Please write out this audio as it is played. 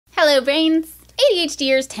Hello, brains!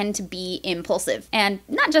 ADHDers tend to be impulsive, and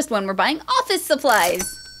not just when we're buying office supplies.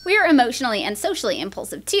 We're emotionally and socially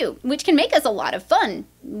impulsive too, which can make us a lot of fun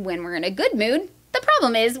when we're in a good mood. The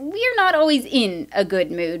problem is, we're not always in a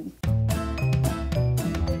good mood.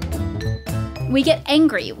 We get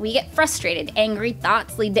angry, we get frustrated, angry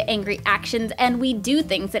thoughts lead to angry actions, and we do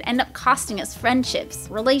things that end up costing us friendships,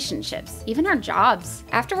 relationships, even our jobs.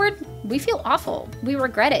 Afterward, we feel awful, we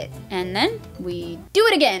regret it, and then we do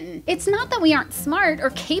it again. It's not that we aren't smart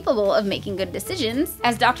or capable of making good decisions.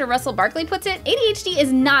 As Dr. Russell Barkley puts it, ADHD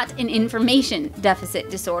is not an information deficit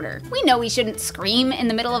disorder. We know we shouldn't scream in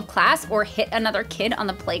the middle of class or hit another kid on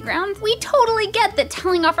the playground. We totally get that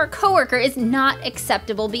telling off our coworker is not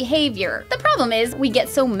acceptable behavior. The problem is, we get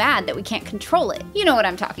so mad that we can't control it. You know what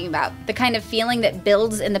I'm talking about. The kind of feeling that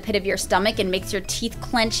builds in the pit of your stomach and makes your teeth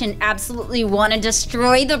clench and absolutely want to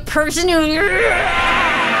destroy the person who...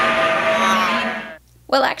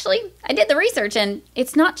 Well, actually, I did the research and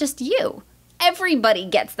it's not just you. Everybody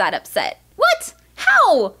gets that upset. What?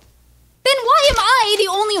 How? Then why am I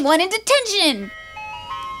the only one in detention?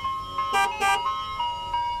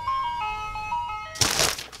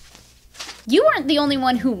 You weren't the only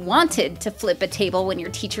one who wanted to flip a table when your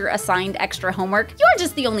teacher assigned extra homework. You're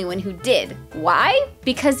just the only one who did. Why?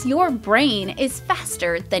 Because your brain is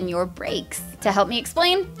faster than your brakes. To help me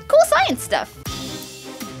explain, cool science stuff.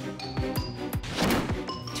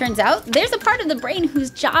 Turns out, there's a part of the brain whose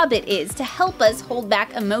job it is to help us hold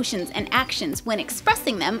back emotions and actions when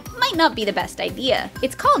expressing them might not be the best idea.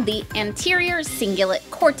 It's called the anterior cingulate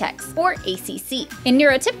cortex, or ACC. In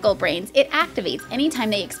neurotypical brains, it activates anytime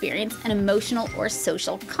they experience an emotional or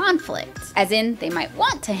social conflict. As in, they might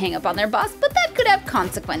want to hang up on their boss, but that could have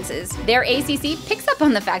consequences. Their ACC picks up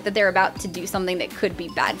on the fact that they're about to do something that could be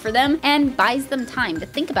bad for them and buys them time to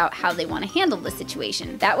think about how they want to handle the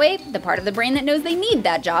situation. That way, the part of the brain that knows they need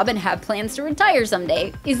that job and have plans to retire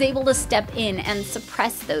someday is able to step in and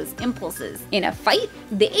suppress those impulses. In a fight,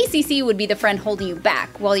 the ACC would be the friend holding you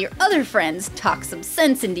back while your other friends talk some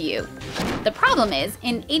sense into you. The problem is,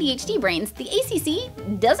 in ADHD brains, the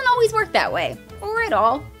ACC doesn't always work that way, or at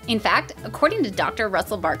all. In fact, according to Dr.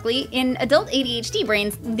 Russell Barkley, in adult ADHD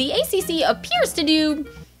brains, the ACC appears to do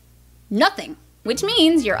nothing. Which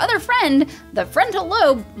means your other friend, the frontal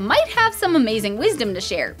lobe, might have some amazing wisdom to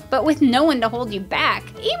share, but with no one to hold you back,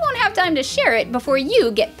 he won't have time to share it before you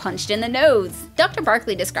get punched in the nose. Dr.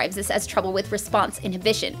 Barkley describes this as trouble with response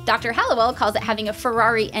inhibition. Dr. Hallowell calls it having a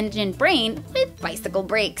Ferrari engine brain with bicycle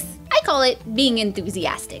brakes. I call it being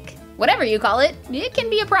enthusiastic. Whatever you call it, it can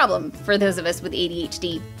be a problem for those of us with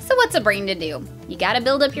ADHD. So what's a brain to do? You gotta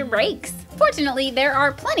build up your brakes. Fortunately, there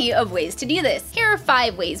are plenty of ways to do this. Here are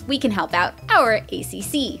 5 ways we can help out our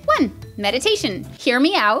ACC. 1. Meditation. Hear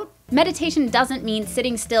me out. Meditation doesn't mean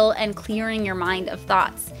sitting still and clearing your mind of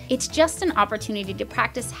thoughts. It's just an opportunity to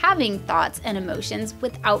practice having thoughts and emotions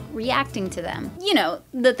without reacting to them. You know,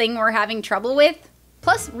 the thing we're having trouble with?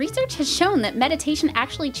 Plus, research has shown that meditation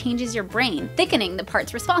actually changes your brain, thickening the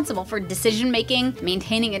parts responsible for decision-making,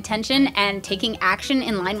 maintaining attention, and taking action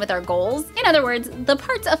in line with our goals. In other words, the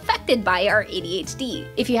parts affected by our ADHD.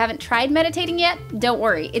 If you haven't tried meditating yet, don't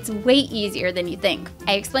worry, it's way easier than you think.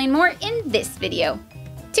 I explain more in this video.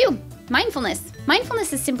 2. Mindfulness.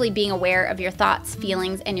 Mindfulness is simply being aware of your thoughts,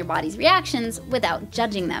 feelings, and your body's reactions without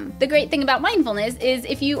judging them. The great thing about mindfulness is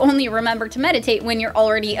if you only remember to meditate when you're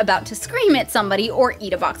already about to scream at somebody or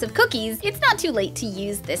eat a box of cookies, it's not too late to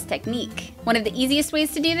use this technique. One of the easiest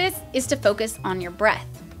ways to do this is to focus on your breath.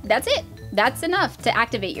 That's it. That's enough to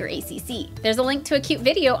activate your ACC. There's a link to a cute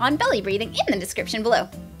video on belly breathing in the description below.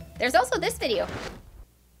 There's also this video.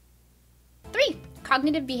 3.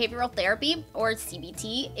 Cognitive behavioral therapy, or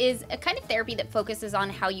CBT, is a kind of therapy that focuses on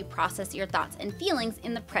how you process your thoughts and feelings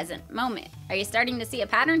in the present moment. Are you starting to see a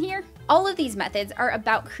pattern here? All of these methods are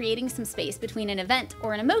about creating some space between an event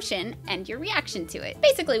or an emotion and your reaction to it.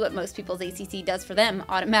 Basically what most people's ACC does for them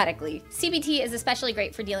automatically. CBT is especially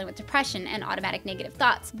great for dealing with depression and automatic negative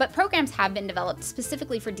thoughts, but programs have been developed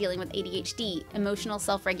specifically for dealing with ADHD, emotional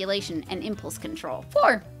self-regulation, and impulse control.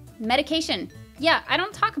 4. Medication. Yeah, I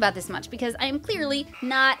don't talk about this much because I am clearly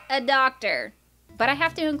not a doctor. But I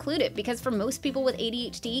have to include it because for most people with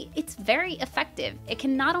ADHD, it's very effective. It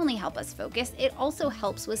can not only help us focus, it also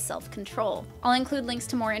helps with self-control. I'll include links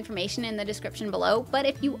to more information in the description below, but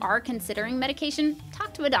if you are considering medication,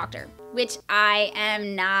 talk to a doctor, which I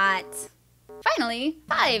am not. Finally,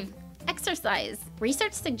 5. Exercise.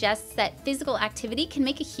 Research suggests that physical activity can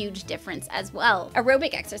make a huge difference as well.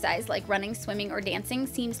 Aerobic exercise like running, swimming, or dancing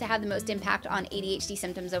seems to have the most impact on ADHD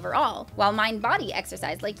symptoms overall, while mind-body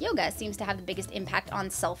exercise like yoga seems to have the biggest impact on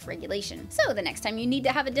self-regulation. So the next time you need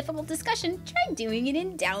to have a difficult discussion, try doing it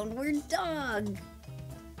in downward dog.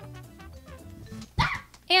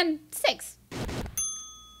 And 6.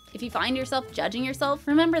 If you find yourself judging yourself,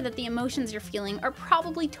 remember that the emotions you're feeling are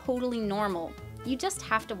probably totally normal. You just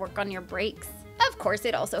have to work on your brakes. Of course,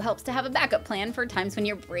 it also helps to have a backup plan for times when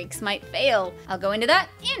your brakes might fail. I'll go into that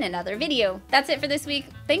in another video. That's it for this week.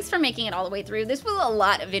 Thanks for making it all the way through. This was a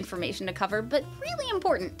lot of information to cover, but really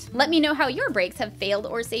important. Let me know how your brakes have failed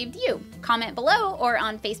or saved you. Comment below or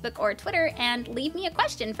on Facebook or Twitter and leave me a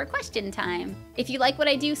question for question time. If you like what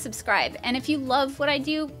I do, subscribe. And if you love what I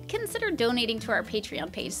do, consider donating to our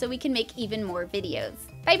Patreon page so we can make even more videos.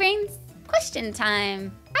 Bye, brains! Question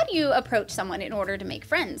time. How do you approach someone in order to make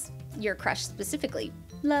friends? Your crush specifically.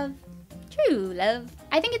 Love. True love.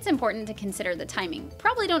 I think it's important to consider the timing.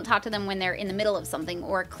 Probably don't talk to them when they're in the middle of something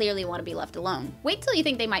or clearly want to be left alone. Wait till you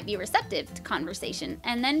think they might be receptive to conversation,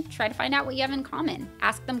 and then try to find out what you have in common.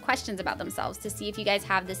 Ask them questions about themselves to see if you guys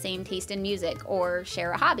have the same taste in music or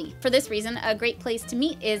share a hobby. For this reason, a great place to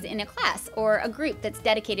meet is in a class or a group that's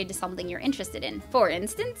dedicated to something you're interested in. For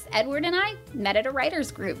instance, Edward and I met at a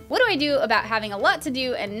writers group. What do I do about having a lot to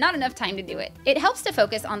do and not enough time to do it? It helps to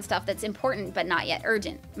focus on stuff that's important but not yet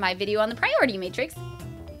urgent. My video on the priority matrix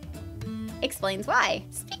explains why.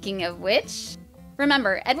 Speaking of which,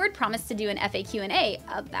 remember, Edward promised to do an FAQ&A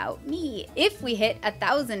about me if we hit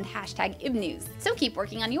 1,000 #IbNews. So keep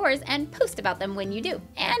working on yours and post about them when you do.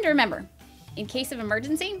 And remember, in case of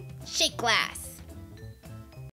emergency, shake glass.